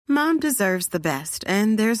Mom deserves the best,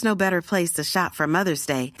 and there's no better place to shop for Mother's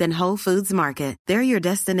Day than Whole Foods Market. They're your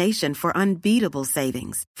destination for unbeatable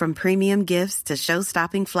savings, from premium gifts to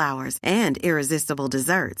show-stopping flowers and irresistible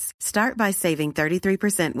desserts. Start by saving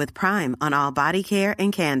 33% with Prime on all body care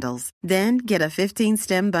and candles. Then get a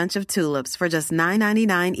 15-stem bunch of tulips for just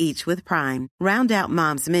 $9.99 each with Prime. Round out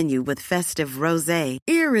Mom's menu with festive rosé,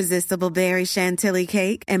 irresistible berry chantilly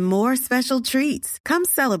cake, and more special treats. Come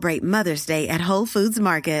celebrate Mother's Day at Whole Foods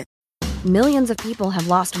Market. Millions of people have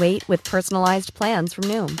lost weight with personalized plans from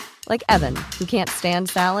Noom. Like Evan, who can't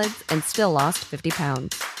stand salads and still lost 50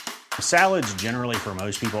 pounds. Salads generally for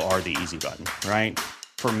most people are the easy button, right?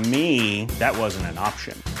 For me, that wasn't an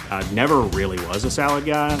option. I never really was a salad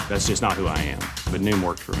guy. That's just not who I am. But Noom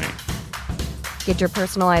worked for me. Get your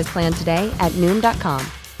personalized plan today at Noom.com.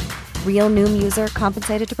 Real Noom user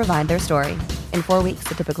compensated to provide their story. In 4 weeks,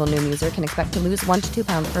 the typical Noom user can expect to lose 1 to 2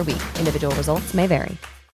 pounds per week. Individual results may vary.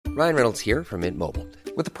 Ryan Reynolds here from Mint Mobile.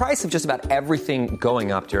 With the price of just about everything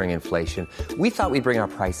going up during inflation, we thought we'd bring our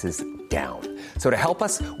prices down. So to help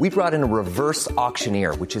us, we brought in a reverse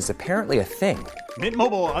auctioneer, which is apparently a thing. Mint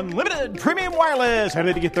Mobile Unlimited Premium Wireless. How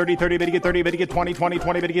to get 30, 30, bit to get 30, bit to get 20, 20,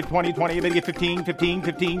 20, bit to get 20, 20, bit to get 15, 15,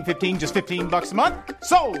 15, 15, just $15 a month?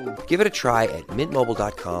 Sold! Give it a try at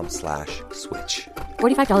mintmobile.com/switch.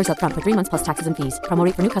 $45 up front for 3 months plus taxes and fees. Promo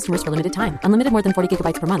rate for new customers for limited time. Unlimited more than 40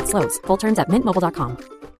 gigabytes per month. Slows full terms at mintmobile.com.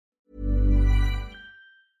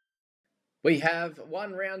 We have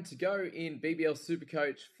one round to go in BBL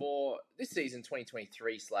Supercoach for this season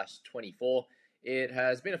 2023/24. It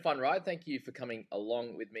has been a fun ride. Thank you for coming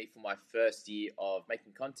along with me for my first year of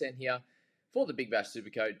making content here for the Big Bash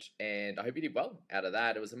Supercoach, and I hope you did well out of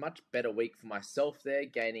that. It was a much better week for myself there,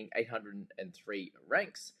 gaining 803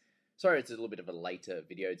 ranks. Sorry, it's a little bit of a later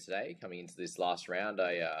video today coming into this last round.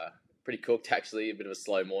 Pretty cooked actually, a bit of a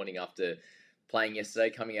slow morning after playing yesterday,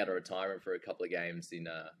 coming out of retirement for a couple of games in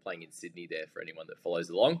playing in Sydney there for anyone that follows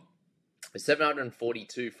along.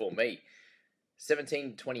 742 for me.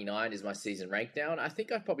 1729 is my season rank now, and I think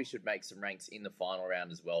I probably should make some ranks in the final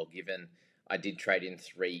round as well, given I did trade in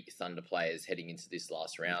 3 Thunder players heading into this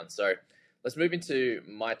last round. So let's move into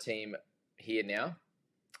my team here now.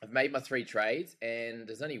 I've made my 3 trades, and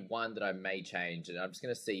there's only one that I may change, and I'm just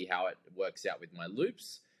going to see how it works out with my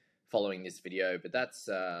loops following this video. But that's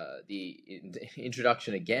the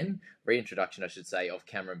reintroduction, I should say, of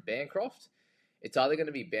Cameron Bancroft. It's either going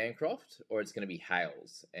to be Bancroft or it's going to be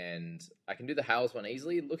Hales, and I can do the Hales one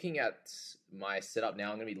easily. Looking at my setup now,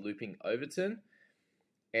 I'm going to be looping Overton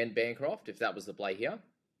and Bancroft, if that was the play here.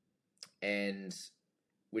 And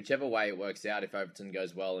whichever way it works out, if Overton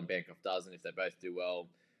goes well and Bancroft doesn't, if they both do well,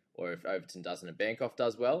 or if Overton doesn't and Bancroft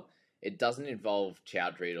does well, it doesn't involve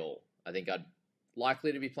Chowdhury at all. I think I'd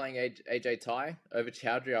likely to be playing AJ Ty over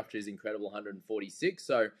Chowdhury after his incredible 146.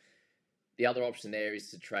 So the other option there is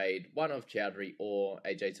to trade one of Chowdhury or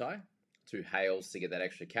AJ Ty to Hales to get that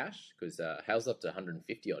extra cash, because Hales up to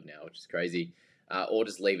 150 odd now, which is crazy. Or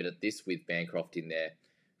just leave it at this with Bancroft in there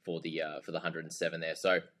for the 107 there.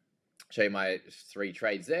 So show you my 3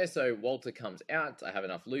 trades there. So Walter comes out. I have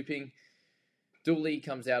enough looping. Dooley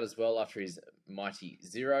comes out as well after his mighty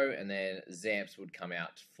 0. And then Zamps would come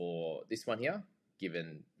out for this one here,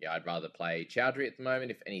 given I'd rather play Chowdhury at the moment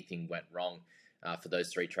if anything went wrong for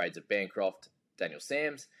those 3 trades of Bancroft, Daniel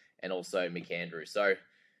Sams, and also McAndrew. So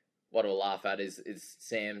what I'll laugh at is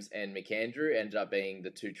Sams and McAndrew ended up being the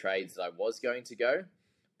 2 trades that I was going to go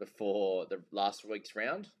before the last week's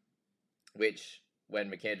round, which when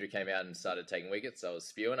McAndrew came out and started taking wickets, I was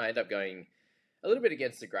spewing. I ended up going a little bit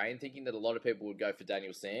against the grain, thinking that a lot of people would go for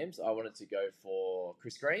Daniel Sams. I wanted to go for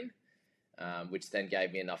Chris Green, which then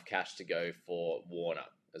gave me enough cash to go for Warner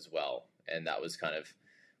as well. And that was kind of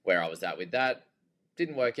where I was at with that.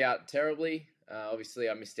 Didn't work out terribly. Obviously,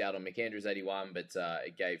 I missed out on McAndrew's 81, but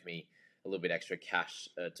it gave me a little bit extra cash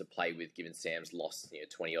to play with, given Sam's lost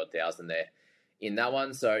 20-odd thousand there in that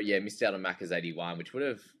one. So, yeah, missed out on Macca's 81, which would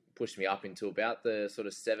have pushed me up into about the sort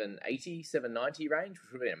of 780, 790 range,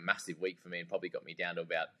 which would have been a massive week for me and probably got me down to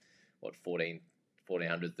about, 1400,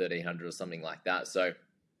 1300 or something like that. So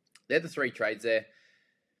they're the 3 trades there.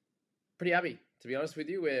 Pretty happy, to be honest with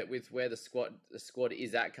you, with where the squad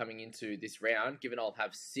is at coming into this round, given I'll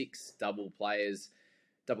have 6 double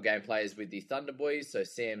game players with the Thunder Boys. So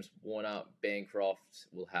Sams, Warner, Bancroft,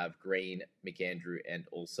 will have Green, McAndrew, and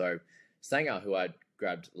also Sanger, who I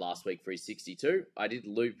grabbed last week for his 62. I did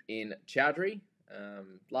loop in Chowdhury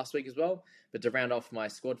last week as well. But to round off my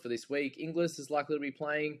squad for this week, Inglis is likely to be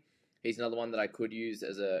playing. He's another one that I could use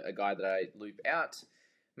as a guy that I loop out.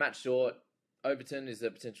 Matt Short, Overton is a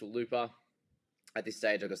potential looper. At this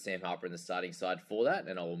stage, I've got Sam Harper in the starting side for that,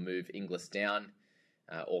 and I will move Inglis down.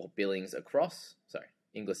 or Billings across. Sorry,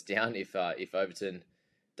 Inglis down if Overton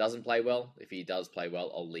doesn't play well. If he does play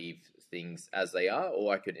well, I'll leave things as they are,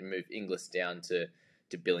 or I could move Inglis down to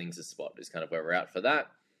Billings' spot is kind of where we're at for that.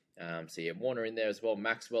 So yeah, Warner in there as well.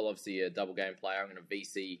 Maxwell, obviously a double game player. I'm going to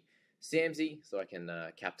VC Samsey, so I can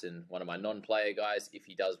captain one of my non-player guys if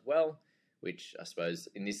he does well, which I suppose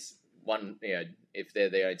in this one, if they're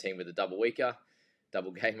the only team with a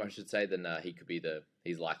double game, I should say, then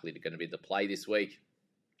he's likely going to be the play this week.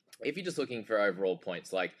 If you're just looking for overall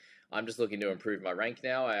points, like I'm just looking to improve my rank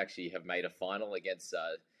now. I actually have made a final against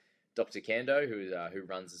Dr. Kando, who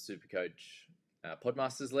runs the Supercoach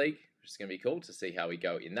Podmasters League, which is going to be cool to see how we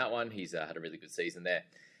go in that one. He's had a really good season there.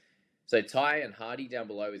 So Ty and Hardy down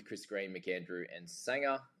below with Chris Green, McAndrew, and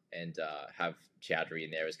Sanger, and have Chowdhury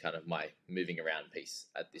in there as kind of my moving around piece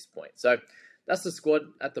at this point. So that's the squad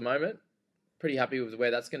at the moment. Pretty happy with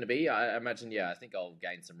where that's going to be. I imagine, I think I'll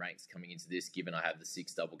gain some ranks coming into this, given I have the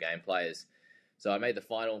 6 double game players. So I made the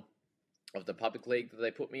final of the public league that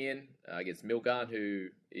they put me in against Milgarn, who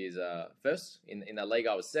is first in that league.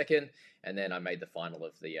 I was second, and then I made the final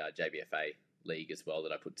of the JBFA league as well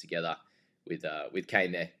that I put together with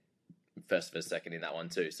Kane there, first for second in that one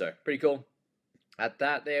too. So pretty cool. At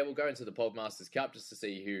that, there we'll go into the Podmasters Cup just to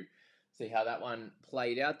see how that one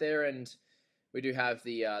played out there, and we do have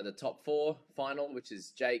the top 4 final, which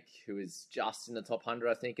is Jake, who is just in the top 100,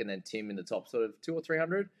 I think, and then Tim in the top sort of 200 or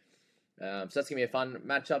 300. So that's going to be a fun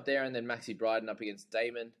matchup there. And then Maxi Bryden up against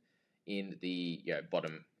Damon in the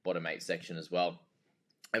bottom 8 section as well.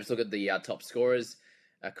 Let's look at the top scorers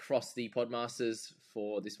across the Podmasters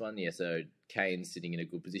for this one. So Kane sitting in a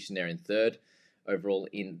good position there in third. Overall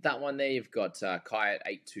in that one there, you've got Kai at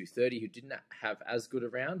 8,230, who didn't have as good a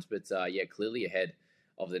round, but clearly ahead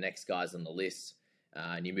of the next guys on the list.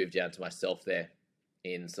 And you move down to myself there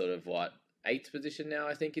in sort of 8th position now,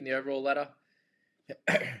 I think, in the overall ladder.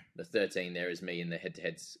 The 13 there is me in the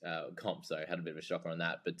head-to-heads comp, so I had a bit of a shocker on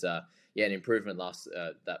that. But an improvement last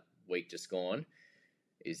that week just gone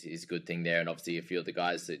is a good thing there. And obviously a few of the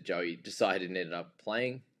guys that Joey decided and ended up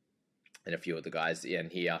playing, and a few of the guys in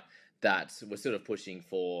here that were sort of pushing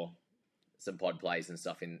for some pod plays and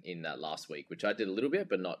stuff in that last week, which I did a little bit,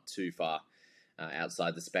 but not too far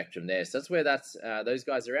outside the spectrum there. So that's where those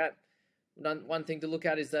guys are at. One thing to look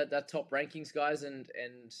at is that top rankings, guys, and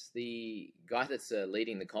the guy that's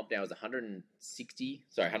leading the comp now is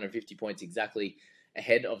 150 points exactly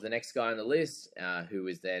ahead of the next guy on the list, who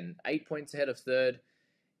is then 8 points ahead of third,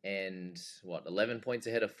 and 11 points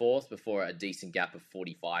ahead of fourth, before a decent gap of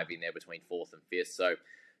 45 in there between fourth and fifth. So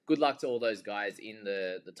good luck to all those guys in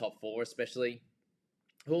the top 4, especially,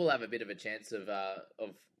 who will have a bit of a chance of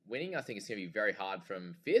winning. I think it's going to be very hard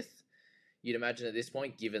from fifth, you'd imagine at this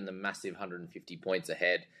point, given the massive 150 points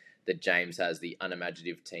ahead that James has, the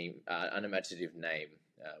unimaginative name,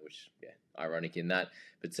 which, ironic in that.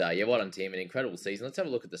 But, well done, team. An incredible season. Let's have a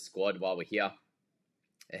look at the squad while we're here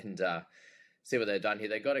and see what they've done here.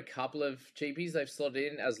 They've got a couple of cheapies they've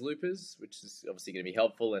slotted in as loopers, which is obviously going to be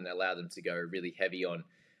helpful and allow them to go really heavy on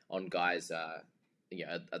guys at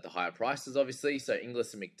the higher prices, obviously. So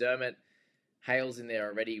Inglis and McDermott. Hale's in there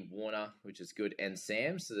already, Warner, which is good, and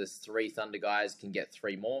Sam. So there's 3 Thunder guys, can get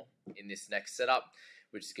 3 more in this next setup,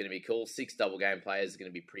 which is going to be cool. 6 double game players is going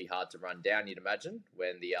to be pretty hard to run down, you'd imagine,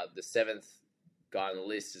 when the 7th guy on the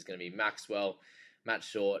list is going to be Maxwell, Matt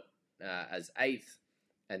Short as 8th,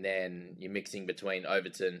 and then you're mixing between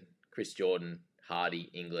Overton, Chris Jordan,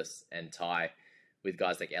 Hardy, Inglis, and Ty, with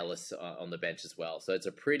guys like Ellis on the bench as well. So it's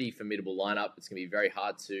a pretty formidable lineup. It's going to be very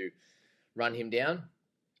hard to run him down.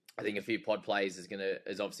 I think a few pod plays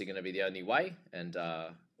is obviously going to be the only way, and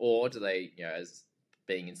or do they, as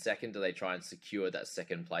being in second, do they try and secure that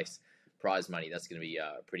second place prize money? That's going to be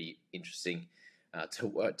pretty interesting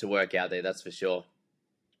to work out there, that's for sure.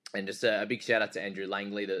 And just a big shout out to Andrew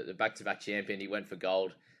Langley, the back-to-back champion. He went for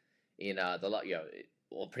gold in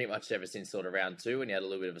pretty much ever since sort of round 2, and he had a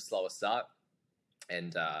little bit of a slower start.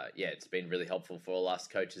 And it's been really helpful for all us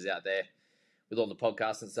coaches out there with all the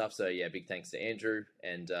podcasts and stuff. So big thanks to Andrew,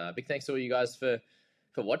 and big thanks to all you guys for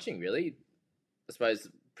watching, really. I suppose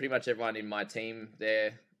pretty much everyone in my team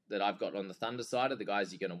there that I've got on the Thunder side are the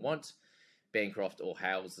guys you're going to want. Bancroft or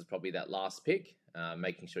Hales is probably that last pick.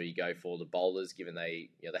 Making sure you go for the bowlers, given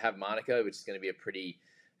they have Monaco, which is going to be a pretty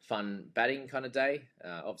fun batting kind of day.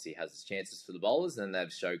 Obviously, it has its chances for the bowlers, and then they have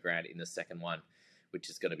Showground in the second one, which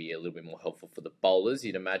is going to be a little bit more helpful for the bowlers,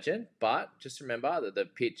 you'd imagine. But just remember that the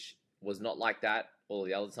pitch was not like that all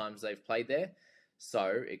the other times they've played there,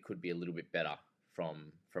 so it could be a little bit better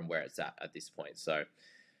from where it's at this point. So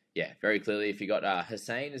very clearly, if you got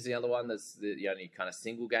Hussein is the other one that's the only kind of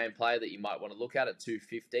single game player that you might want to look at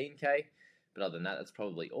 215k But other than that, that's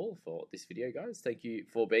probably all for this video, guys. Thank you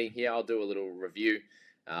for being here. I'll do a little review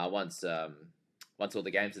once all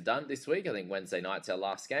the games are done this week. I think Wednesday night's our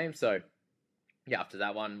last game. So, yeah, after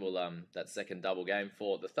that one, we'll that second double game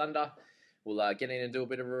for the Thunder, we'll get in and do a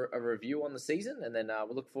bit of a review on the season, and then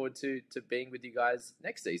we'll look forward to being with you guys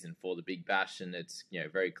next season for the Big Bash. And it's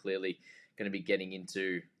very clearly going to be getting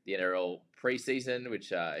into the NRL preseason,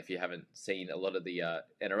 which if you haven't seen a lot of the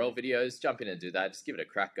NRL videos, jump in and do that. Just give it a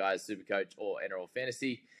crack, guys. Supercoach or NRL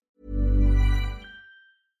Fantasy.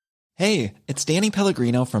 Hey, it's Danny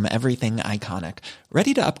Pellegrino from Everything Iconic.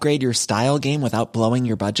 Ready to upgrade your style game without blowing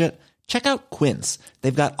your budget? Check out Quince.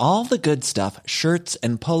 They've got all the good stuff, shirts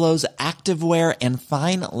and polos, activewear, and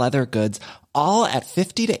fine leather goods, all at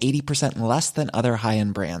 50 to 80% less than other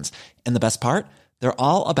high-end brands. And the best part? They're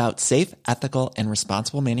all about safe, ethical, and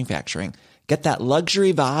responsible manufacturing. Get that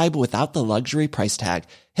luxury vibe without the luxury price tag.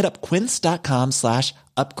 Hit up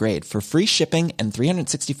quince.com/upgrade for free shipping and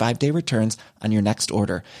 365-day returns on your next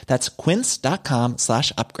order. That's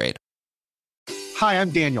quince.com/upgrade. Hi, I'm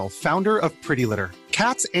Daniel, founder of Pretty Litter.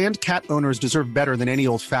 Cats and cat owners deserve better than any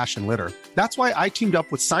old-fashioned litter. That's why I teamed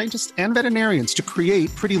up with scientists and veterinarians to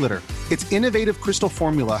create Pretty Litter. Its innovative crystal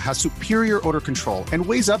formula has superior odor control and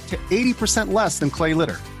weighs up to 80% less than clay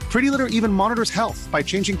litter. Pretty Litter even monitors health by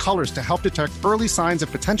changing colors to help detect early signs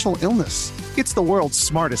of potential illness. It's the world's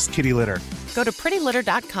smartest kitty litter. Go to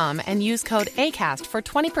prettylitter.com and use code ACAST for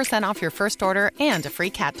 20% off your first order and a free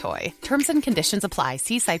cat toy. Terms and conditions apply.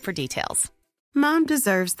 See site for details. Mom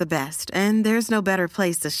deserves the best, and there's no better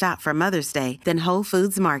place to shop for Mother's Day than Whole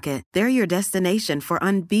Foods Market. They're your destination for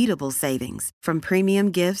unbeatable savings, from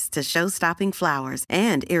premium gifts to show-stopping flowers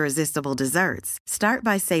and irresistible desserts. Start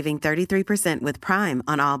by saving 33% with Prime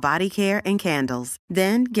on all body care and candles.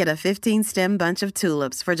 Then get a 15-stem bunch of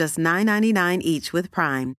tulips for just $9.99 each with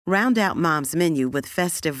Prime. Round out Mom's menu with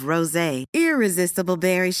festive rosé, irresistible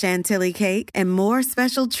berry chantilly cake, and more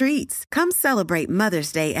special treats. Come celebrate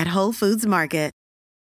Mother's Day at Whole Foods Market.